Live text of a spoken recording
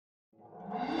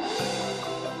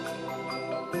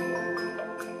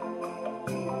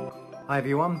Hi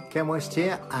everyone, Ken West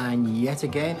here, and yet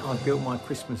again I've built my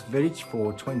Christmas village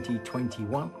for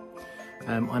 2021.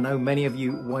 I know many of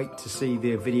you wait to see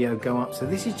the video go up, so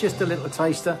this is just a little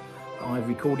taster that I've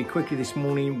recorded quickly this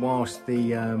morning whilst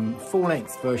the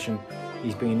full-length version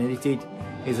is being edited.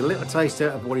 Here's a little taster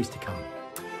of what is to come.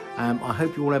 I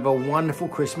hope you all have a wonderful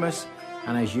Christmas,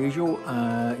 and as usual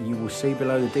you will see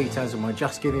below the details of my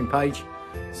Just Giving page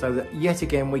so that yet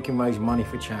again we can raise money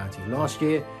for charity. Last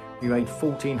year we raised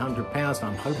 £1,400 and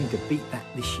I'm hoping to beat that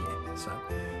this year. So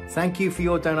thank you for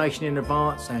your donation in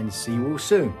advance and see you all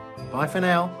soon. Bye for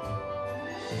now.